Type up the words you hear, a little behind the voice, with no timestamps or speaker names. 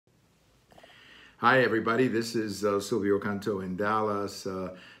Hi, everybody. This is Silvio Canto in Dallas,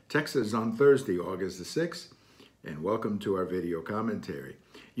 Texas on Thursday, August the 6th, and welcome to our video commentary.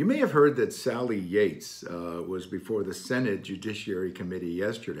 You may have heard that Sally Yates was before the Senate Judiciary Committee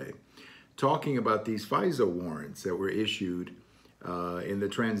yesterday talking about these FISA warrants that were issued in the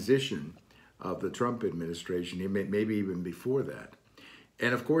transition of the Trump administration, maybe even before that.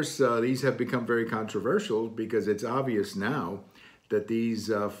 And of course, these have become very controversial because it's obvious now that these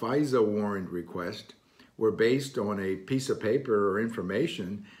FISA warrant requests were based on a piece of paper or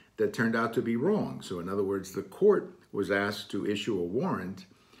information that turned out to be wrong. So in other words, the court was asked to issue a warrant,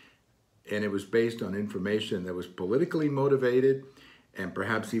 and it was based on information that was politically motivated and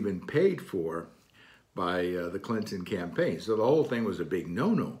perhaps even paid for by the Clinton campaign. So the whole thing was a big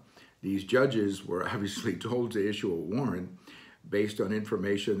no-no. These judges were obviously told to issue a warrant based on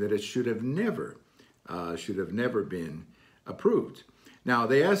information that it should have never been approved. Now,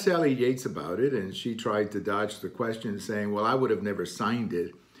 they asked Sally Yates about it, and she tried to dodge the question, saying, "Well, I would have never signed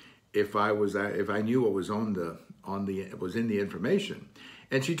it if I knew what was in the information."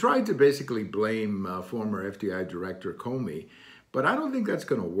 And she tried to basically blame former FDI Director Comey, but I don't think that's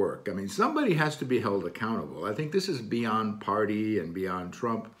going to work. I mean, somebody has to be held accountable. I think this is beyond party and beyond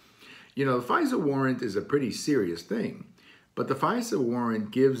Trump. You know, the FISA warrant is a pretty serious thing. But the FISA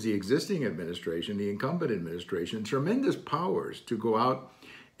warrant gives the existing administration, the incumbent administration, tremendous powers to go out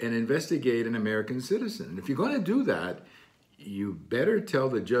and investigate an American citizen. And if you're going to do that, you better tell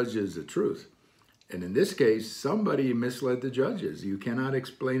the judges the truth. And in this case, somebody misled the judges. You cannot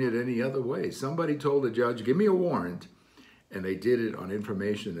explain it any other way. Somebody told the judge, "Give me a warrant," and they did it on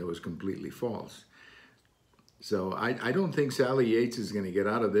information that was completely false. So I don't think Sally Yates is going to get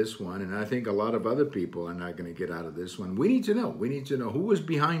out of this one, and I think a lot of other people are not going to get out of this one. We need to know. We need to know who was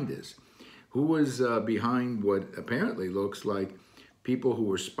behind this. Who was behind what apparently looks like people who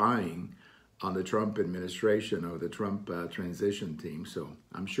were spying on the Trump administration or the Trump transition team. So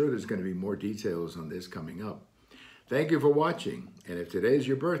I'm sure there's going to be more details on this coming up. Thank you for watching. And if today is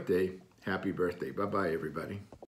your birthday, happy birthday. Bye-bye, everybody.